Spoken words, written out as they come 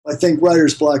I think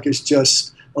writer's block is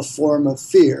just a form of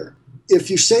fear. If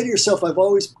you say to yourself, I've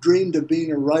always dreamed of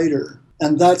being a writer,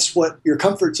 and that's what your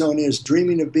comfort zone is,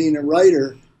 dreaming of being a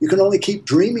writer, you can only keep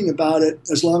dreaming about it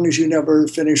as long as you never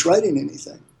finish writing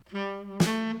anything.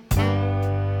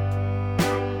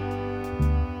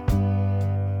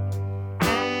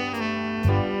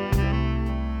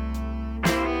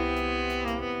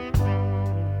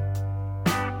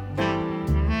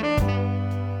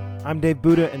 I'm Dave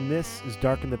Buddha, and this is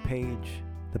Darken the Page,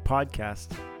 the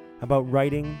podcast about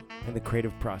writing and the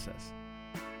creative process.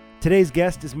 Today's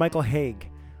guest is Michael Hauge.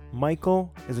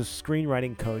 Michael is a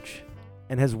screenwriting coach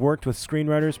and has worked with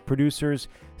screenwriters, producers,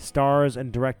 stars,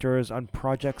 and directors on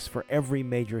projects for every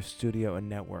major studio and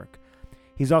network.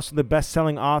 He's also the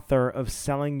best-selling author of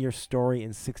Selling Your Story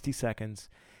in 60 Seconds,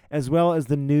 as well as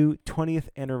the new 20th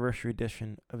anniversary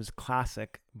edition of his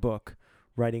classic book,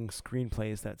 Writing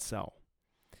Screenplays That Sell.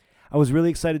 I was really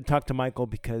excited to talk to Michael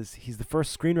because he's the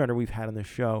first screenwriter we've had on the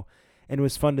show, and it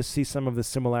was fun to see some of the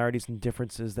similarities and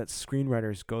differences that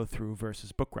screenwriters go through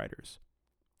versus book writers.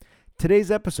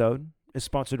 Today's episode is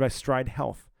sponsored by Stride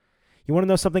Health. You want to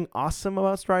know something awesome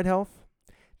about Stride Health?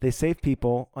 They save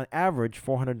people, on average,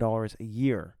 $400 a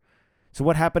year. So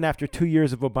what happened after 2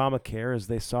 years of Obamacare is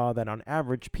they saw that on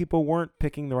average, people weren't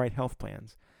picking the right health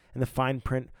plans, and the fine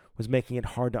print was making it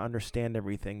hard to understand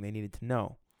everything they needed to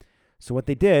know. So what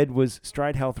they did was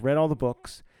Stride Health read all the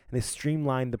books, and they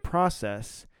streamlined the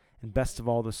process, and best of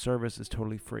all, the service is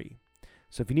totally free.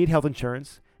 So if you need health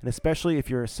insurance, and especially if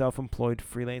you're a self-employed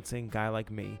freelancing guy like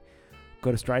me,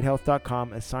 go to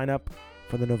stridehealth.com and sign up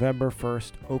for the November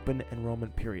 1st open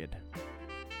enrollment period.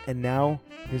 And now,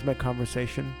 here's my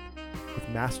conversation with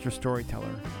master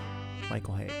storyteller,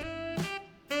 Michael Hauge.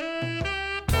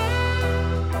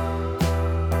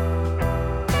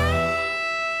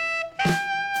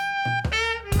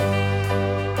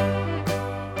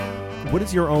 What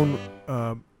is your own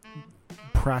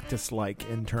practice like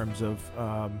in terms of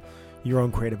your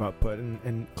own creative output?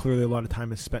 And clearly a lot of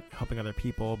time is spent helping other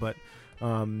people, but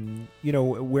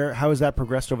how has that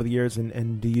progressed over the years?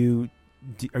 And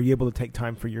are you able to take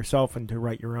time for yourself and to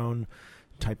write your own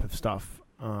type of stuff?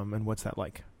 And what's that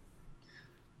like?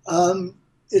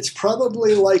 It's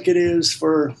probably like it is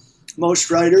for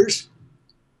most writers.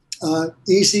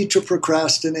 Easy to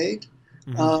procrastinate.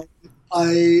 Mm-hmm.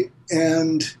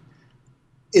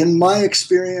 In my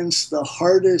experience, the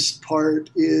hardest part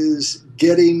is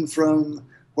getting from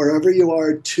wherever you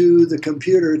are to the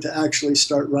computer to actually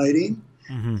start writing.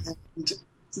 Mm-hmm. And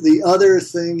the other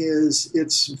thing is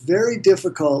it's very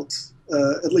difficult,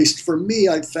 at least for me,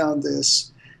 I've found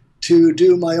this, to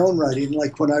do my own writing,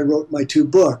 like when I wrote my 2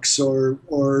 books or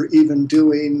even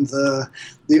doing the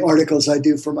articles I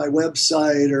do for my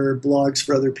website or blogs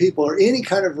for other people or any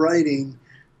kind of writing.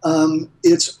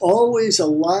 It's always a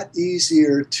lot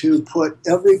easier to put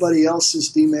everybody else's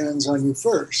demands on you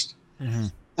first. Mm-hmm.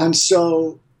 And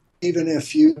so even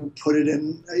if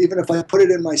I put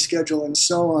it in my schedule and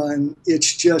so on,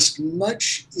 it's just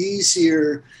much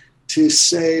easier to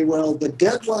say, well, the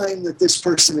deadline that this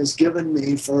person has given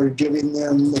me for giving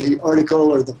them the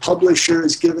article or the publisher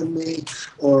has given me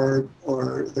or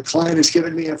the client has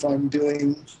given me if I'm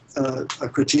doing a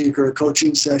critique or a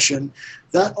coaching session,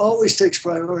 that always takes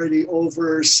priority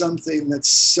over something that's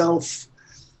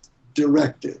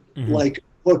self-directed, mm-hmm. like a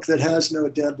book that has no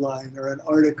deadline or an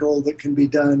article that can be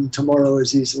done tomorrow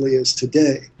as easily as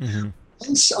today. Mm-hmm.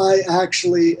 Once I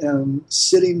actually am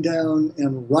sitting down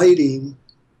and writing,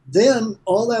 then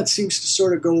all that seems to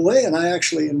sort of go away and I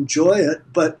actually enjoy it,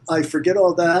 but I forget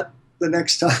all that the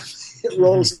next time it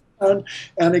rolls around.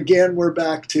 And again, we're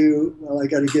back to, well, I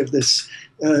got to give this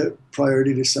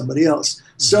priority to somebody else. Mm-hmm.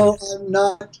 So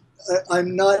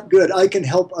I'm not good. I can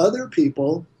help other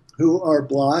people who are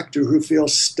blocked or who feel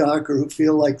stuck or who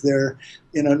feel like they're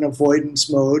in an avoidance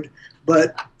mode,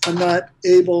 but I'm not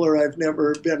able or I've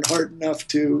never been hard enough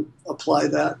to apply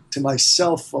that to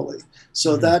myself fully.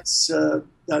 So mm-hmm.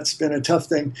 That's been a tough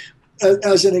thing.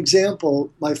 As an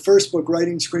example, my first book,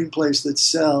 Writing Screenplays That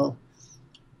Sell,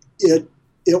 it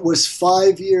was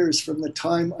 5 years from the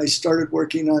time I started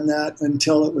working on that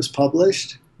until it was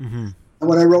published. Mm-hmm. And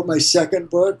when I wrote my second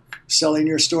book, Selling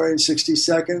Your Story in 60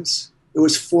 Seconds, it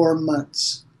was 4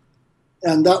 months.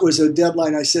 And that was a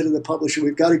deadline. I said to the publisher,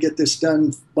 we've got to get this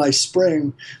done by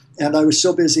spring. And I was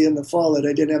so busy in the fall that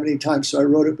I didn't have any time. So I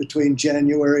wrote it between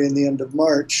January and the end of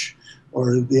March.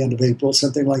 Or the end of April,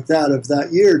 something like that, of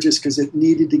that year, just because it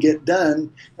needed to get done.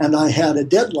 And I had a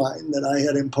deadline that I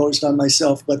had imposed on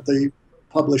myself, but the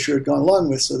publisher had gone along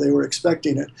with, so they were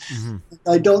expecting it. Mm-hmm.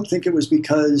 I don't think it was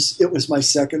because it was my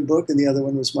second book and the other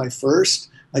one was my first.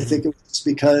 I think it was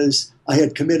because I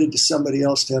had committed to somebody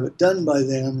else to have it done by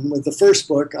them. With the first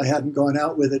book, I hadn't gone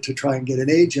out with it to try and get an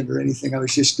agent or anything. I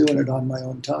was just doing it on my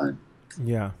own time.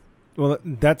 Yeah. Well,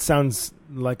 that sounds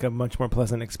like a much more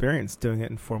pleasant experience doing it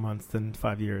in 4 months than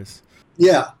 5 years.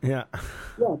 Yeah. Yeah.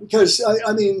 Yeah, because,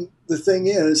 I mean, the thing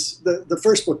is, the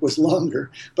first book was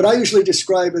longer, but I usually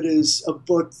describe it as a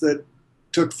book that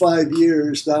took 5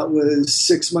 years. That was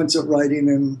 6 months of writing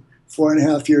and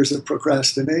 4.5 years of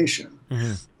procrastination.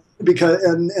 Mm-hmm. Because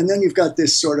and then you've got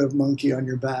this sort of monkey on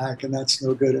your back, and that's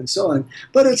no good, and so on.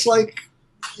 But it's like,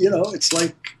 it's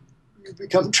like you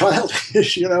become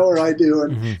childish, or I do,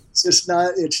 and mm-hmm.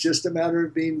 It's just a matter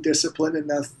of being disciplined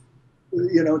enough,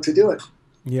 to do it.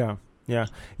 Yeah.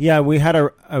 Yeah. We had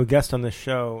a guest on the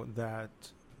show that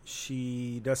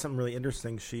she does something really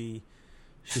interesting. She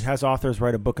has authors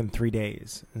write a book in 3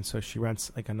 days, and so she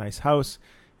rents like a nice house,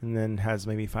 and then has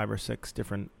maybe 5 or 6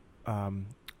 different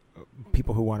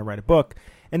people who want to write a book.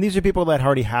 And these are people that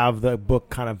already have the book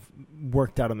kind of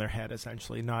worked out in their head,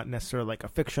 essentially, not necessarily like a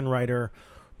fiction writer,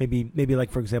 maybe like,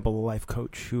 for example, a life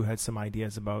coach who had some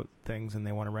ideas about things and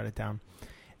they want to write it down.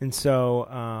 And so,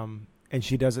 and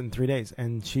she does it in 3 days.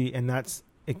 And that's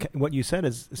what you said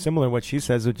is similar to what she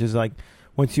says, which is like,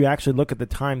 once you actually look at the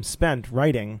time spent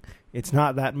writing, it's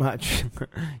not that much,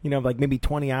 like maybe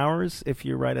 20 hours if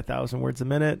you write 1,000 words a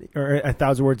minute, or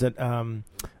 1,000 words at an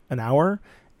hour.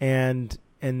 And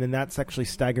then that's actually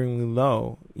staggeringly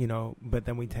low, but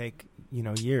then we take,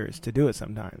 years to do it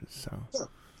sometimes. So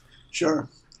Sure.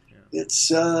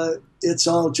 Yeah. It's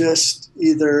all just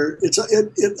either,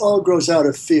 it all grows out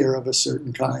of fear of a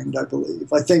certain kind, I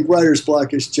believe. I think writer's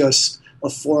block is just a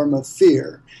form of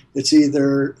fear. It's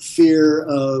either fear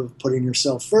of putting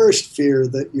yourself first, fear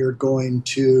that you're going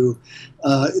to,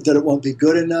 that it won't be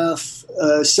good enough.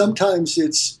 Sometimes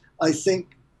it's, I think,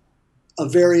 a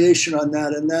variation on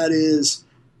that, and that is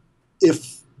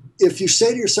if you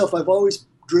say to yourself, I've always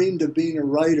dreamed of being a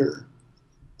writer,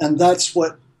 and that's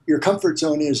what your comfort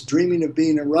zone is, dreaming of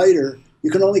being a writer,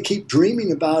 you can only keep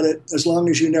dreaming about it as long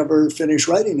as you never finish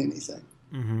writing anything.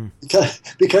 Mm-hmm.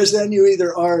 Because then you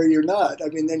either are or you're not. I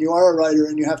mean, then you are a writer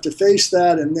and you have to face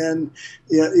that, and then,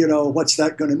 what's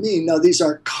that going to mean? Now, these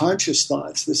aren't conscious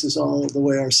thoughts. This is all the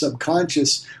way our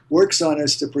subconscious works on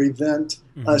us to prevent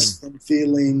mm-hmm. us from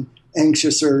feeling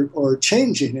anxious or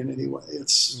changing in any way.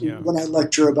 It's when I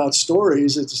lecture about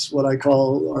stories, it's what I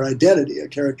call our identity, a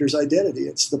character's identity.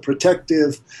 It's the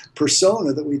protective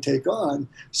persona that we take on.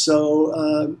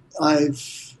 So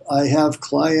I have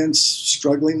clients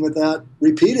struggling with that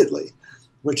repeatedly,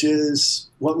 which is,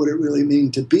 what would it really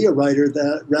mean to be a writer,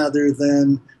 that rather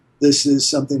than this is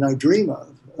something I dream of.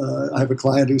 I have a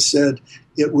client who said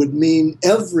it would mean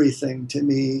everything to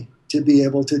me to be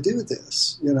able to do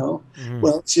this, Mm-hmm.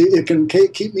 Well, it can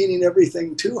keep meaning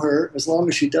everything to her as long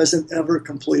as she doesn't ever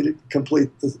complete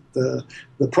the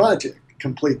project,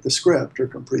 complete the script, or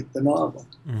complete the novel.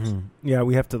 Mm-hmm. Yeah,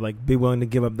 we have to be willing to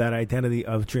give up that identity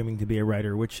of dreaming to be a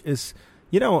writer, which is,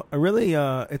 a really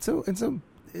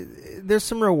there's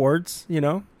some rewards,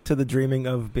 to the dreaming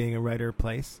of being a writer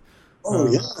place.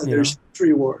 Oh, yeah, there's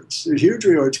rewards. There's huge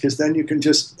rewards, because then you can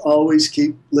just always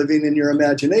keep living in your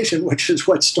imagination, which is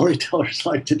what storytellers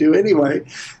like to do anyway,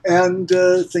 and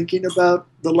thinking about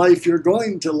the life you're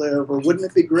going to live, or wouldn't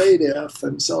it be great if,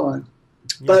 and so on.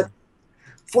 Yeah. But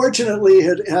fortunately,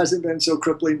 it hasn't been so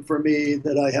crippling for me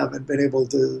that I haven't been able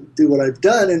to do what I've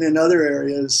done, and in other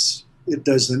areas, it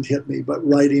doesn't hit me. But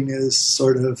writing is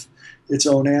sort of its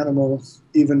own animal,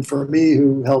 even for me,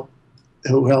 who help,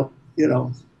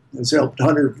 has helped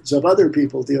hundreds of other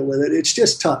people deal with it. It's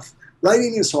just tough.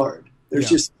 Writing is hard. There's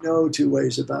just no two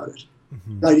ways about it.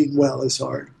 Mm-hmm. Writing well is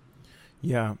hard.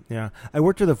 Yeah. I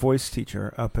worked with a voice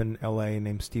teacher up in L.A.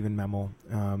 named Stephen Memel,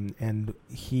 and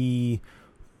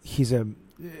he's an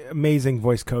amazing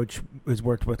voice coach who's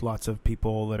worked with lots of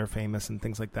people that are famous and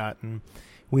things like that. And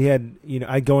we had,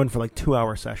 I'd go in for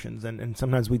 2-hour sessions, and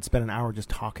sometimes we'd spend an hour just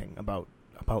talking about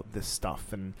this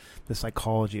stuff and the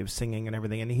psychology of singing and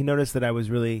everything. And he noticed that I was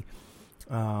really,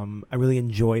 I really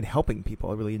enjoyed helping people.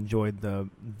 I really enjoyed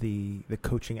the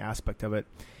coaching aspect of it.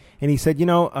 And he said,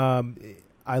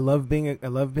 I love being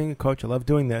a coach. I love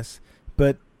doing this,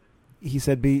 but he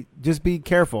said, just be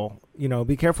careful.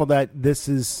 Be careful that this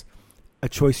is a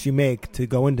choice you make to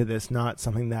go into this, not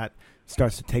something that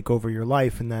starts to take over your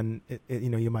life. And then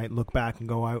you might look back and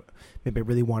go, maybe I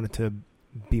really wanted to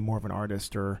be more of an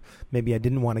artist, or maybe I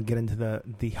didn't want to get into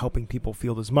the helping people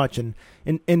field as much. And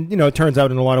it turns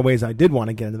out in a lot of ways I did want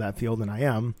to get into that field, and I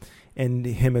am, and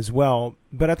him as well.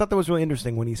 But I thought that was really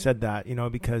interesting when he said that,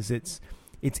 because it's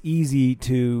easy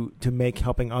to make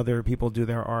helping other people do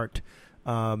their art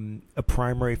a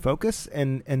primary focus,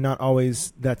 and not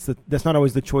always that's not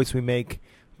always the choice we make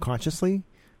consciously.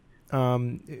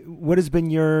 What has been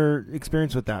your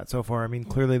experience with that so far? I mean,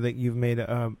 clearly that you've made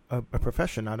a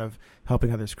profession out of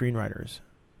helping other screenwriters.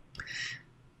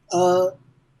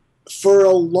 For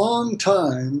a long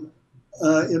time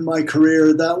in my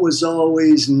career, that was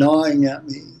always gnawing at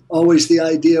me. Always the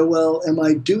idea, well, am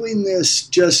I doing this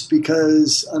just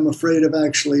because I'm afraid of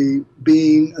actually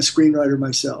being a screenwriter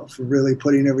myself, really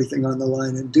putting everything on the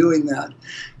line and doing that?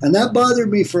 And that bothered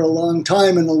me for a long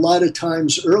time. And a lot of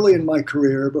times early in my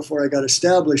career, before I got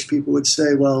established, people would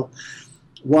say, well,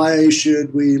 why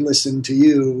should we listen to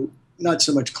you? Not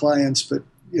so much clients, but,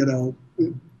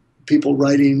 people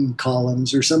writing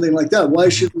columns or something like that. Why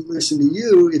should we listen to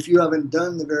you if you haven't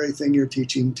done the very thing you're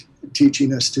teaching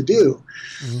us to do?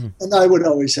 Mm-hmm. And I would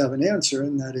always have an answer,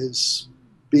 and that is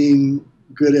being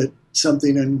good at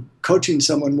something and coaching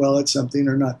someone well at something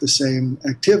are not the same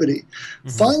activity. Mm-hmm.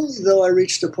 Finally, though, I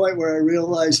reached a point where I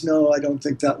realized, no, I don't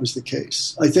think that was the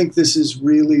case. I think this is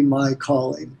really my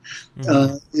calling,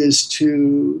 mm-hmm.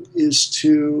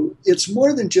 It's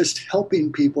more than just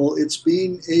helping people. It's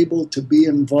being able to be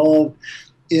involved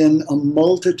in a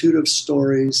multitude of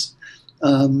stories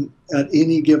at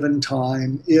any given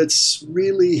time. It's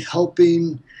really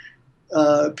helping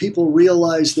people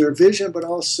realize their vision, but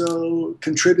also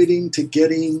contributing to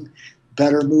getting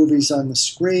better movies on the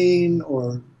screen,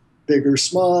 or big or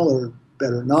small, or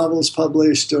better novels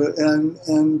published,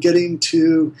 and getting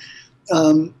to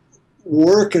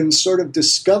work and sort of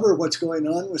discover what's going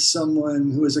on with someone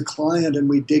who is a client, and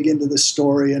we dig into the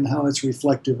story and how it's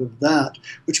reflective of that,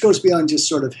 which goes beyond just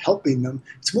sort of helping them.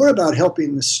 It's more about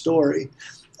helping the story.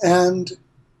 And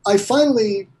I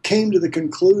finally came to the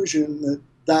conclusion that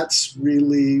that's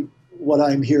really what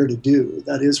I'm here to do.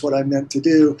 That is what I'm meant to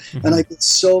do. Mm-hmm. And I get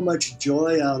so much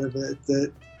joy out of it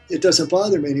that it doesn't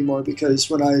bother me anymore, because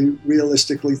when I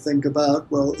realistically think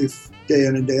about, well, if day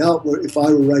in and day out, if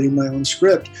I were writing my own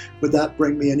script, would that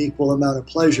bring me an equal amount of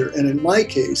pleasure? And in my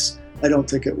case, I don't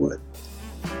think it would.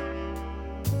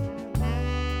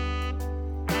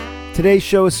 Today's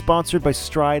show is sponsored by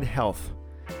Stride Health,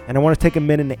 and I want to take a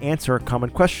minute to answer a common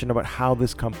question about how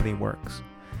this company works.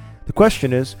 The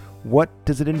question is, what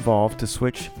does it involve to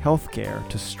switch healthcare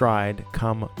to Stride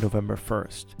come November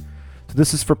 1st? So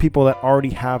this is for people that already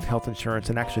have health insurance,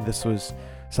 and actually this was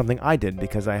something I did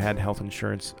because I had health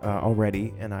insurance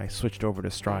already, and I switched over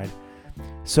to Stride.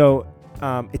 So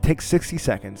it takes 60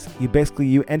 seconds.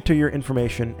 You enter your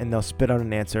information, and they'll spit out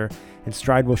an answer, and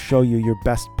Stride will show you your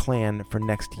best plan for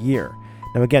next year.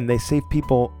 Now again, they save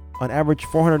people on average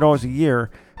 $400 a year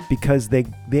because they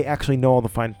actually know all the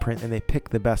fine print, and they pick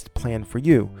the best plan for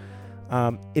you.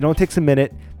 It only takes a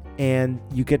minute, and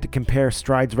you get to compare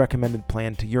Stride's recommended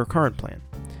plan to your current plan.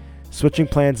 Switching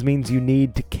plans means you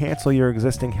need to cancel your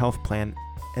existing health plan,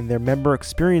 and their member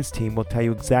experience team will tell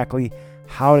you exactly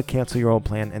how to cancel your old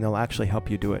plan, and they'll actually help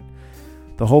you do it.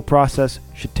 The whole process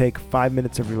should take 5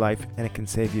 minutes of your life, and it can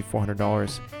save you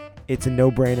 $400. It's a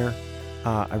no-brainer.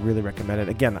 I really recommend it.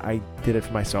 Again, I did it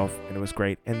for myself, and it was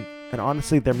great. And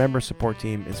honestly, their member support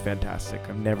team is fantastic.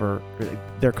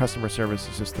 Their customer service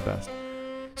is just the best.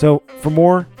 So for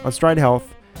more on Stride Health,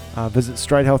 visit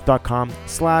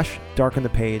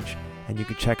stridehealth.com/darkenthepage, and you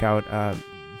can check out a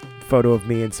photo of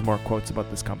me and some more quotes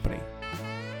about this company.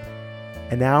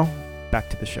 And now, back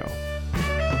to the show.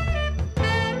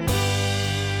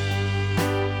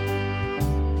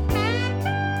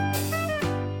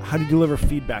 How do you deliver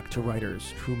feedback to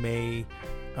writers who may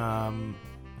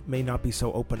not be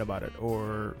so open about it,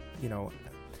 or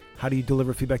how do you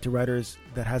deliver feedback to writers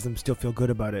that has them still feel good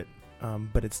about it,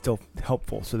 but it's still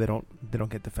helpful, so they don't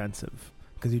get defensive,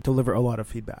 because you deliver a lot of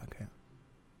feedback? Yeah.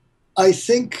 I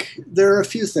think there are a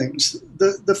few things.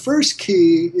 The first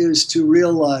key is to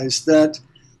realize that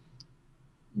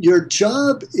your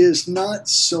job is not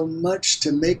so much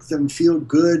to make them feel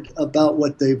good about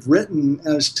what they've written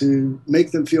as to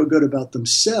make them feel good about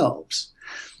themselves.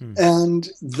 And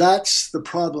that's the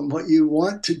problem. What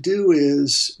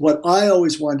I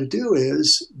always want to do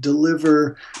is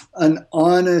deliver an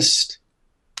honest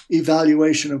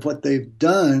evaluation of what they've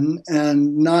done,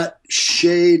 and not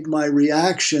shade my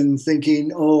reaction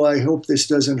thinking, oh, I hope this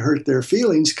doesn't hurt their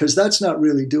feelings, because that's not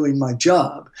really doing my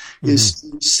job, is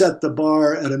set the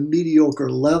bar at a mediocre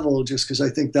level just because I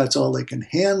think that's all they can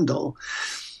handle.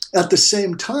 At the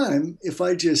same time, if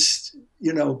I just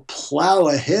plow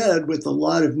ahead with a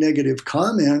lot of negative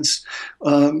comments,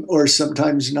 or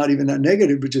sometimes not even that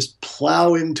negative, but just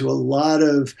plow into a lot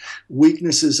of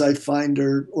weaknesses I find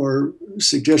or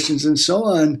suggestions and so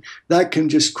on, that can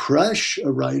just crush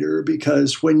a writer,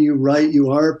 because when you write,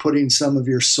 you are putting some of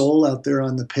your soul out there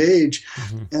on the page,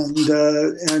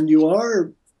 and you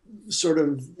are sort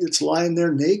of, it's lying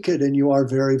there naked and you are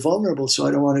very vulnerable. So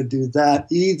I don't want to do that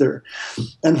either.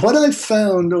 And what I've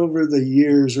found over the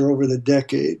years or over the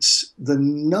decades, the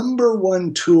number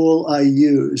one tool I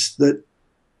use that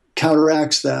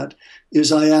counteracts that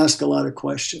is I ask a lot of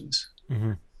questions.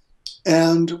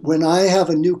 And when I have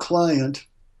a new client,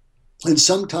 and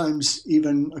sometimes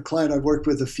even a client I've worked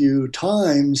with a few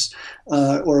times,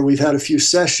 or we've had a few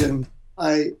sessions,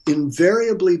 I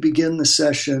invariably begin the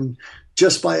session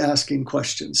just by asking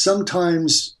questions.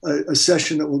 Sometimes a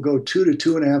session that will go 2 to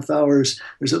 2.5 hours,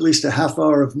 there's at least a half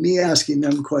hour of me asking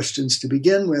them questions to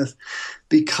begin with,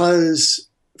 because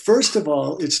first of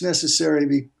all, it's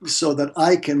necessary so that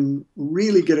I can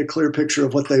really get a clear picture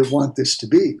of what they want this to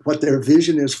be, what their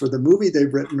vision is for the movie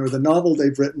they've written or the novel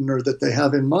they've written or that they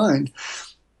have in mind.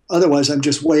 Otherwise, I'm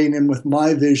just weighing in with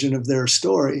my vision of their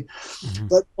story.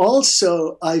 But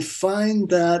also, I find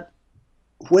that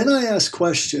when I ask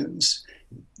questions,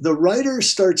 the writer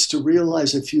starts to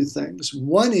realize a few things.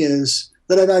 One is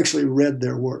that I've actually read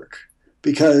their work,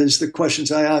 because the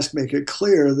questions I ask make it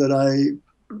clear that I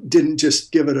didn't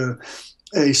just give it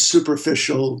a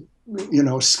superficial,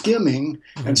 skimming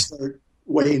and start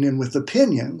weighing in with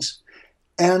opinions.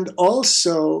 And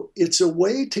also, it's a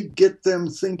way to get them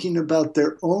thinking about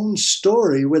their own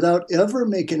story without ever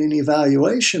making any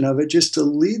evaluation of it, just to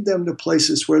lead them to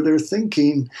places where they're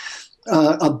thinking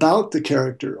about the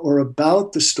character or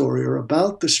about the story or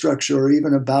about the structure or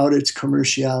even about its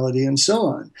commerciality and so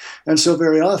on. And so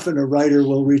very often a writer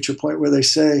will reach a point where they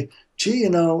say, gee,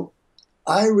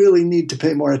 I really need to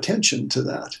pay more attention to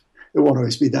that. It won't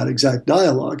always be that exact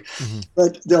dialogue,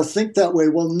 but they'll think that way.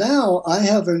 Well, now I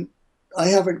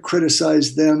haven't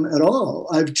criticized them at all.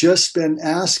 I've just been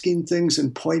asking things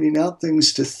and pointing out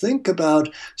things to think about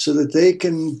so that they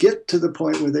can get to the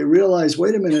point where they realize,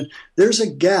 wait a minute, there's a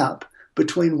gap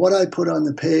between what I put on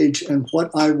the page and what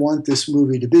I want this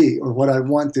movie to be, or what I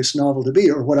want this novel to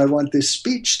be, or what I want this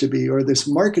speech to be, or this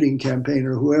marketing campaign,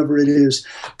 or whoever it is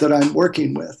that I'm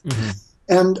working with.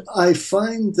 And I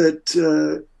find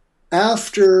that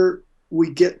after we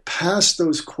get past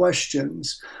those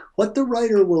questions, what the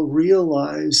writer will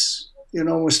realize in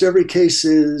almost every case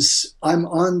is I'm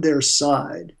on their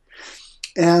side.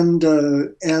 And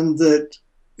that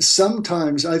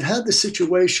sometimes I've had the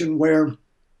situation where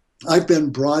I've been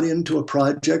brought into a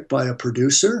project by a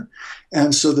producer,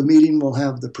 and so the meeting will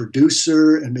have the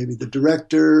producer and maybe the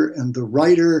director and the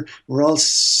writer. We're all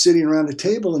sitting around a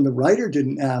table, and the writer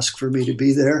didn't ask for me to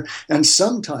be there. And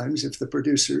sometimes, if the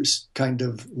producer's kind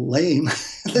of lame,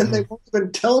 then they won't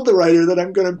even tell the writer that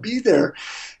I'm going to be there.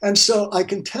 And so I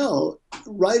can tell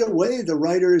right away the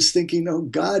writer is thinking, oh,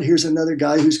 God, here's another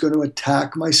guy who's going to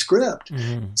attack my script.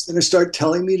 He's going to start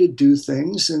telling me to do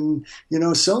things and,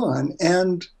 so on.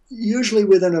 And usually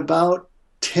within about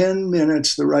 10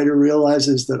 minutes, the writer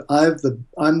realizes that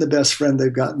I'm the best friend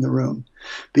they've got in the room,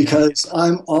 because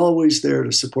I'm always there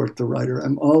to support the writer.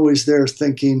 I'm always there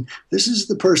thinking, this is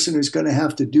the person who's going to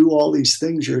have to do all these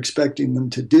things you're expecting them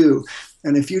to do.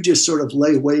 And if you just sort of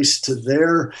lay waste to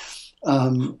their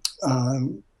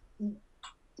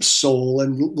soul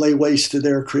and lay waste to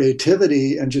their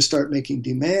creativity and just start making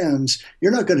demands,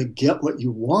 you're not going to get what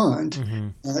you want.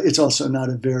 It's also not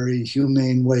a very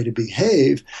humane way to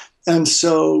behave. And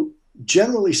so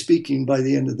generally speaking, by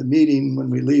the end of the meeting, when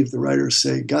we leave, the writers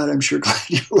say, God, I'm sure glad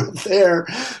you were there,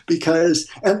 because,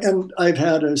 and I've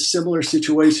had similar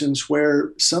situations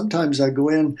where sometimes I go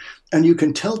in and you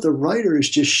can tell the writer is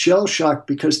just shell-shocked,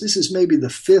 because this is maybe the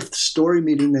 5th story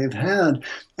meeting they've had,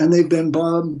 and they've been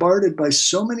bombarded by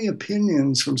so many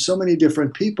opinions from so many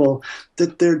different people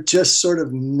that they're just sort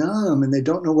of numb and they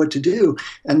don't know what to do.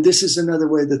 And this is another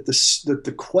way that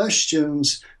the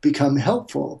questions become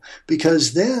helpful,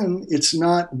 because then it's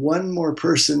not one more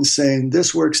person saying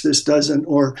this works, this doesn't,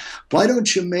 or why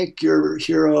don't you make your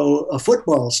hero a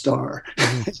football star?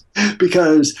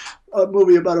 Because a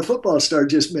movie about a football star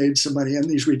just made some money, and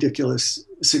these ridiculous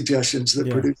suggestions that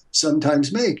producers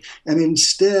sometimes make. And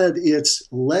instead, it's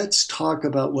let's talk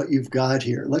about what you've got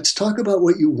here. Let's talk about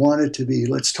what you want it to be.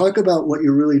 Let's talk about what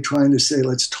you're really trying to say.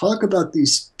 Let's talk about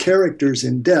these characters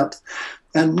in depth.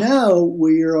 And now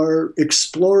we are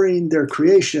exploring their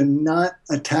creation, not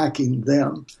attacking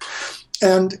them.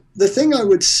 And the thing I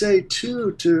would say,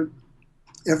 too, to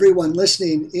everyone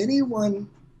listening, anyone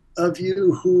of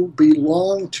you who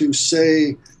belong to,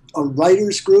 say, a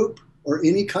writer's group or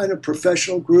any kind of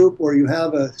professional group, or you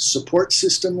have a support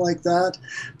system like that,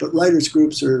 but writers'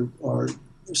 groups are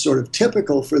sort of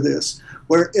typical for this,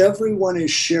 where everyone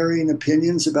is sharing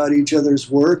opinions about each other's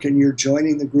work and you're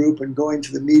joining the group and going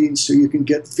to the meetings so you can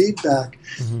get feedback,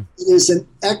 it is an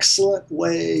excellent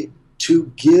way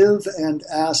to give and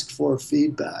ask for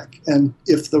feedback. And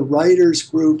if the writers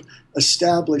group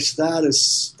establish that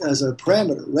as a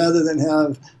parameter, rather than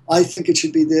have, I think it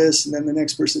should be this, and then the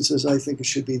next person says, I think it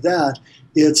should be that,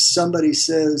 it's somebody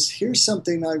says, here's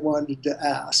something I wanted to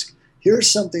ask. Here's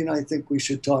something I think we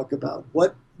should talk about.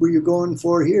 What were you going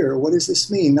for here? What does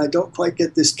this mean? I don't quite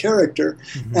get this character.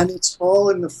 And it's all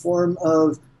in the form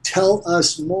of, tell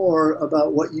us more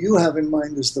about what you have in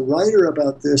mind as the writer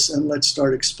about this, and let's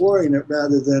start exploring it,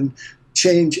 rather than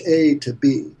change A to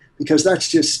B, because that's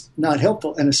just not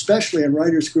helpful. And especially in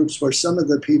writers' groups where some of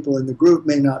the people in the group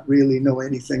may not really know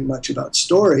anything much about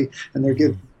story and they're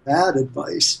giving bad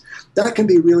advice, that can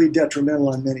be really detrimental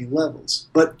on many levels.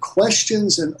 But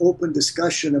questions and open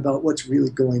discussion about what's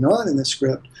really going on in the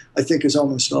script, I think, is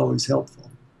almost always helpful.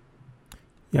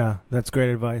 Yeah, that's great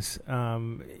advice.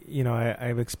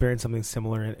 I've experienced something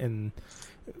similar in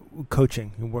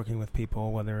coaching and working with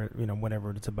people, whether,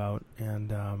 whatever it's about.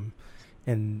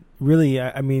 And really,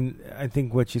 I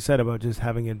think what you said about just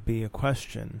having it be a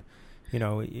question,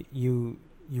 you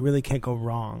really can't go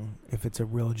wrong if it's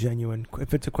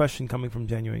if it's a question coming from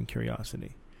genuine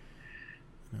curiosity.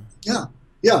 Yeah,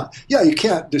 you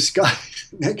can't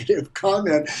disguise negative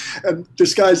comment and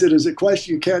disguise it as a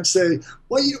question. You can't say,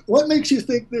 what makes you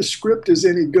think this script is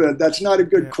any good? That's not a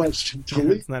good question to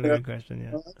lead. It's not a good question,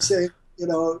 yeah. I'm saying,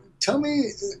 tell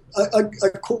me,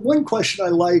 one question I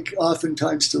like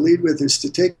oftentimes to lead with is to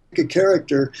take a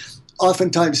character,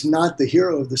 oftentimes not the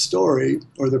hero of the story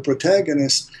or the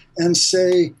protagonist, and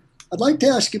say, I'd like to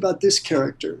ask you about this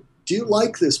character. Do you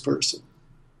like this person?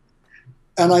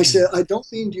 And I said, I don't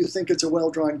mean do you think it's a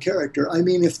well-drawn character. I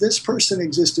mean, if this person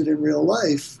existed in real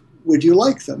life, would you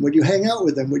like them? Would you hang out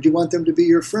with them? Would you want them to be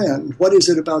your friend? What is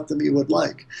it about them you would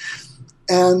like?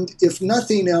 And if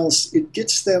nothing else, it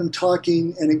gets them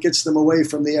talking and it gets them away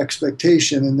from the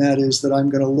expectation, and that is that I'm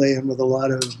going to lay in with a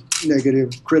lot of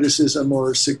negative criticism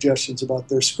or suggestions about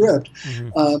their script.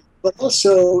 But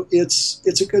also,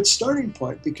 it's a good starting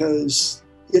point, because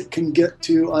it can get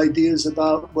to ideas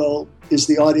about, well, is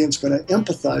the audience going to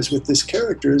empathize with this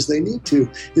character as they need to?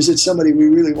 Is it somebody we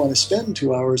really want to spend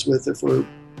 2 hours with if we're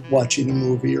watching a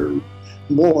movie, or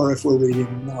more if we're reading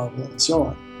a novel, and so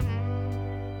on?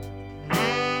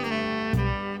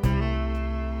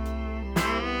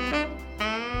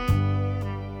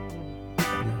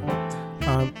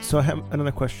 So I have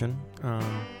another question.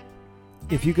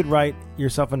 If you could write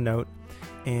yourself a note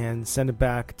and send it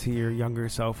back to your younger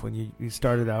self when you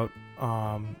started out,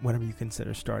 whatever you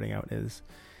consider starting out is,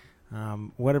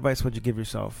 what advice would you give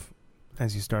yourself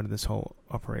as you started this whole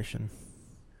operation?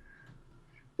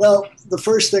 Well, the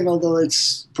first thing, although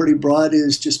it's pretty broad,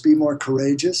 is just be more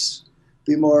courageous,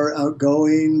 be more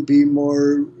outgoing, be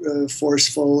more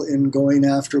forceful in going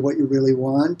after what you really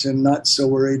want, and not so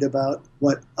worried about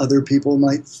what other people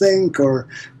might think or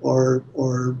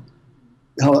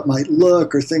how it might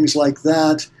look or things like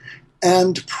that.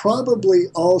 And probably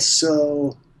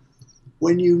also,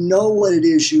 when you know what it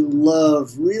is you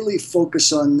love, really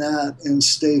focus on that and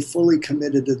stay fully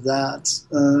committed to that,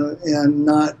 and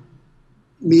not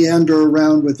meander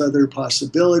around with other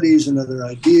possibilities and other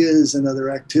ideas and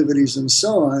other activities and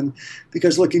so on.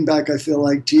 Because looking back, I feel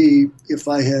like, if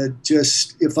I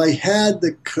had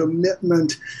the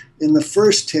commitment in the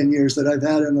first 10 years that I've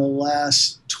had in the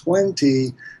last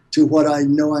 20 to what I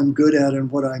know I'm good at and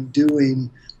what I'm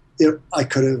doing, I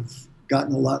could have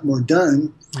gotten a lot more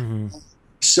done.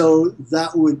 So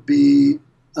that would be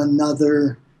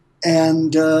another.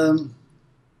 And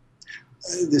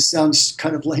this sounds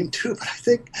kind of lame too, but I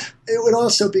think it would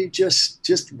also be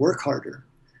just work harder.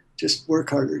 Just work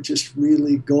harder. Just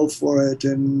really go for it,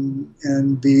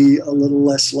 and be a little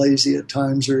less lazy at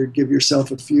times, or give yourself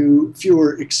a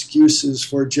fewer excuses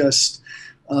for just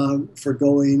for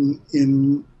going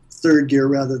in third gear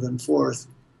rather than fourth.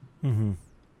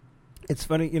 It's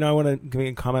funny, I want to give you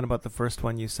a comment about the first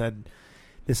one. You said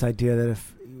this idea that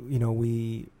if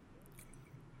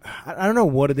I don't know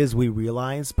what it is we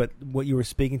realize, but what you were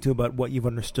speaking to about what you've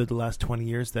understood the last 20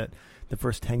 years, that the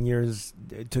first 10 years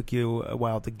it took you a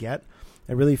while to get.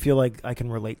 I really feel like I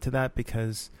can relate to that,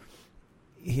 because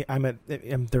I'm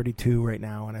 32 right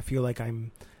now, and I feel like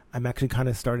I'm actually kind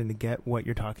of starting to get what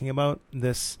you're talking about.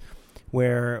 This,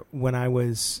 where when I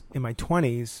was in my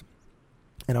 20s,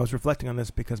 And I was reflecting on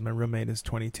this because my roommate is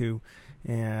 22,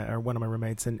 or one of my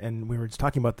roommates, and we were just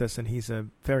talking about this, and he's a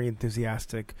very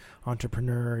enthusiastic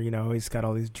entrepreneur. He's got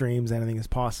all these dreams, anything is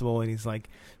possible, and he's like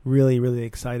really, really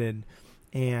excited.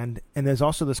 And there's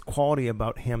also this quality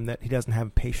about him that he doesn't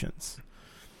have patience.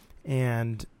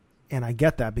 And I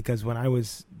get that because when I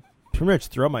was pretty much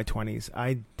throughout my 20s,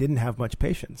 I didn't have much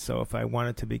patience. So if I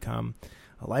wanted to become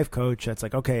a life coach, that's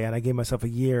like, okay, and I gave myself a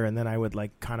year, and then I would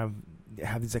like kind of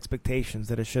have these expectations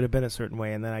that it should have been a certain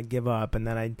way, and then I'd give up, and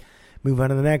then I'd move on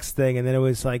to the next thing. And then it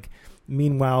was like,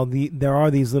 meanwhile, there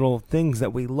are these little things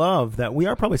that we love that we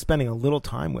are probably spending a little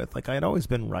time with. Like I had always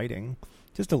been writing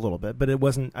just a little bit, but I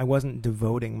wasn't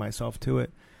devoting myself to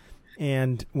it.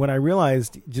 And what I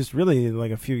realized just really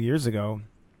like a few years ago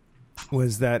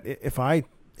was that if I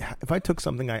took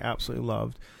something I absolutely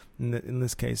loved, in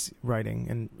this case writing,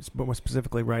 and more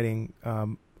specifically writing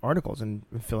articles and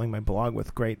filling my blog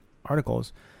with great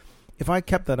articles, if I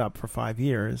kept that up for 5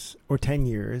 years or 10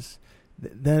 years,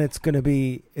 then it's going to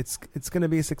be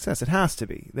a success. It has to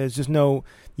be. There's just no,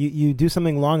 you do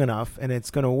something long enough and it's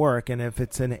going to work. And if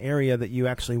it's an area that you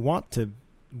actually want to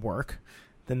work,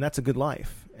 then that's a good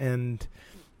life. And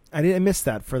I missed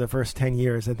that for the first 10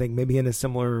 years. I think maybe in a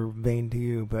similar vein to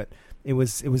you, but it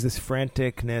was this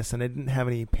franticness, and I didn't have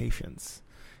any patience,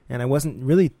 and I wasn't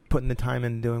really putting the time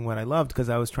in doing what I loved because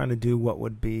I was trying to do what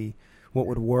would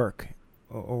work,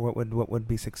 or what would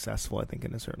be successful, I think,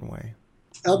 in a certain way.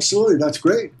 Absolutely. That's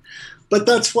great. But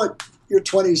that's what your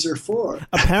 20s are for.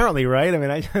 Apparently, right? I mean,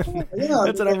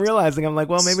 that's what I'm realizing. I'm like,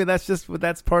 well, maybe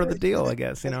that's part of the deal, I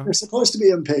guess, You're supposed to be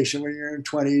impatient when you're in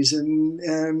 20s, and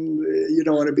you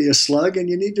don't want to be a slug, and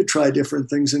you need to try different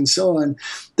things and so on.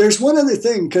 There's one other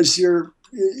thing, because you're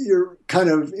kind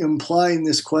of implying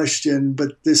this question,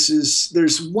 but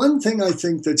there's one thing I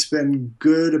think that's been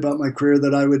good about my career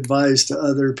that I would advise to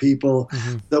other people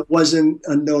that wasn't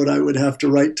a note I would have to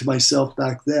write to myself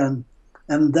back then.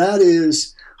 And that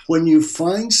is, when you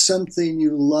find something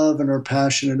you love and are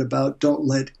passionate about, don't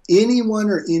let anyone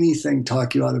or anything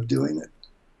talk you out of doing it.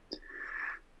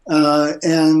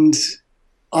 And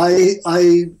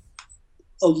a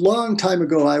long time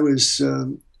ago, I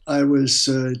was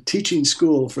teaching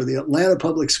school for the Atlanta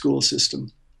public school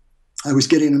system. I was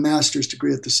getting a master's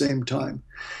degree at the same time.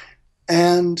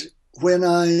 And when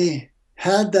I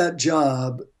had that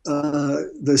job,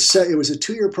 it was a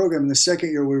 2-year program. In the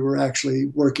second year, we were actually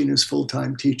working as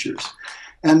full-time teachers.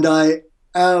 And I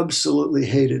absolutely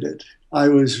hated it. I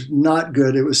was not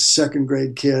good. It was second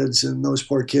grade kids, and those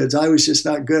poor kids. I was just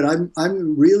not good.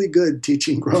 I'm really good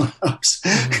teaching grown-ups.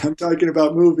 I'm talking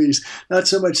about movies, not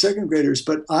so much second graders.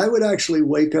 But I would actually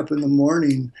wake up in the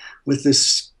morning with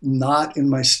this knot in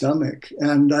my stomach.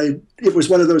 And it was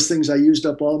one of those things. I used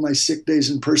up all my sick days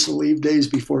and personal leave days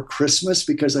before Christmas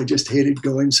because I just hated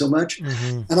going so much.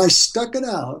 And I stuck it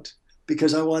out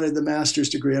because I wanted the master's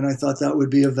degree, and I thought that would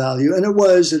be of value. And it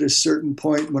was at a certain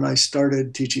point when I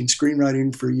started teaching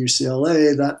screenwriting for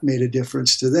UCLA, that made a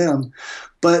difference to them.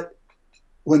 But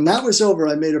when that was over,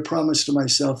 I made a promise to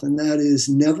myself, and that is,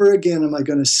 never again am I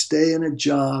going to stay in a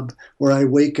job where I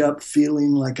wake up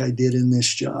feeling like I did in this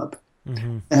job.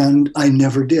 And I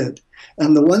never did.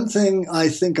 And the one thing I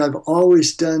think I've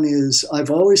always done is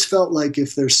I've always felt like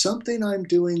if there's something I'm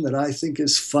doing that I think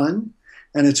is fun,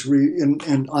 and it's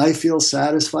and I feel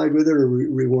satisfied with it or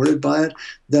rewarded by it,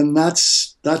 then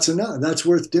that's enough. That's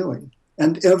worth doing,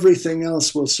 and everything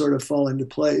else will sort of fall into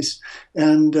place.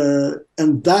 And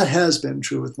that has been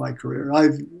true with my career.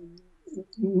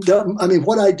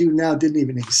 What I do now didn't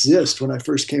even exist when I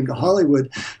first came to Hollywood,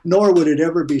 nor would it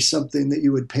ever be something that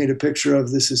you would paint a picture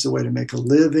of, this is a way to make a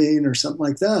living or something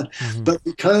like that. But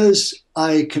because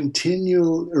I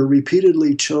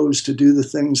repeatedly chose to do the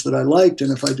things that I liked,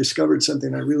 and if I discovered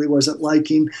something I really wasn't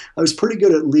liking, I was pretty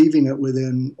good at leaving it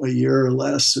within a year or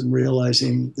less and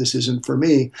realizing this isn't for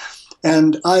me.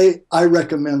 And I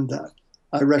recommend that.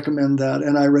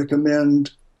 And I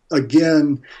recommend,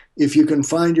 again, if you can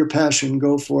find your passion,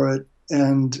 go for it.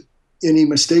 And any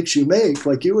mistakes you make,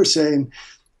 like you were saying,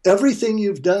 everything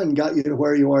you've done got you to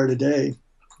where you are today.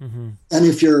 And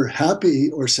if you're happy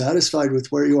or satisfied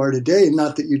with where you are today,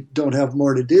 not that you don't have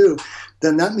more to do,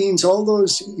 then that means all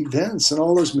those events and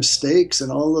all those mistakes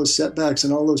and all those setbacks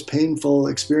and all those painful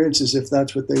experiences, if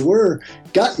that's what they were,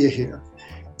 got you here.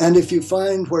 And if you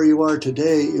find where you are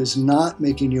today is not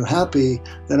making you happy,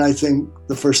 then I think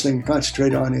the first thing to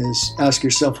concentrate on is ask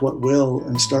yourself what will,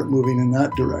 and start moving in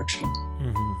that direction.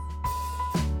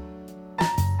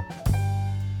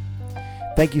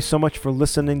 Thank you so much for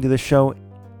listening to the show.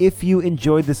 If you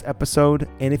enjoyed this episode,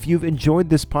 and if you've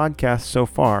enjoyed this podcast so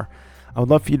far, I would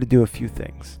love for you to do a few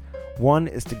things. One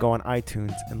is to go on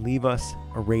iTunes and leave us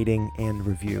a rating and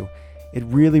review. It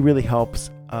really, really helps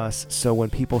us. So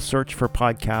when people search for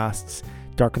podcasts,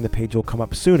 Darken the Page will come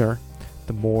up sooner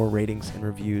the more ratings and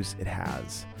reviews it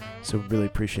has. So really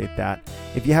appreciate that.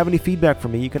 If you have any feedback for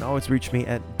me, you can always reach me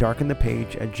at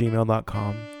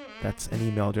darkenthepage@gmail.com. That's an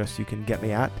email address you can get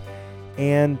me at.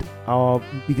 And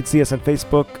you can see us on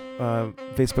Facebook,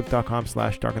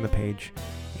 facebook.com/darkenthepage.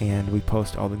 And we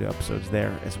post all the new episodes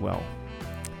there as well.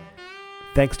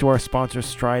 Thanks to our sponsor,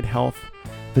 Stride Health.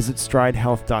 Visit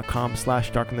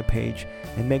stridehealth.com/darkenthepage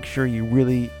and make sure you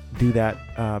really do that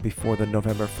before the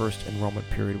November 1st enrollment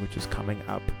period, which is coming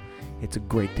up. It's a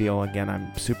great deal. Again,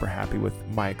 I'm super happy with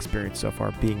my experience so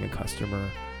far being a customer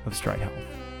of Stride Health.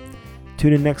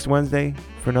 Tune in next Wednesday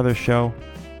for another show.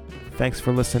 Thanks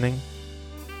for listening.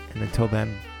 And until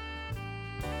then,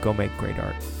 go make great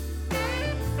art.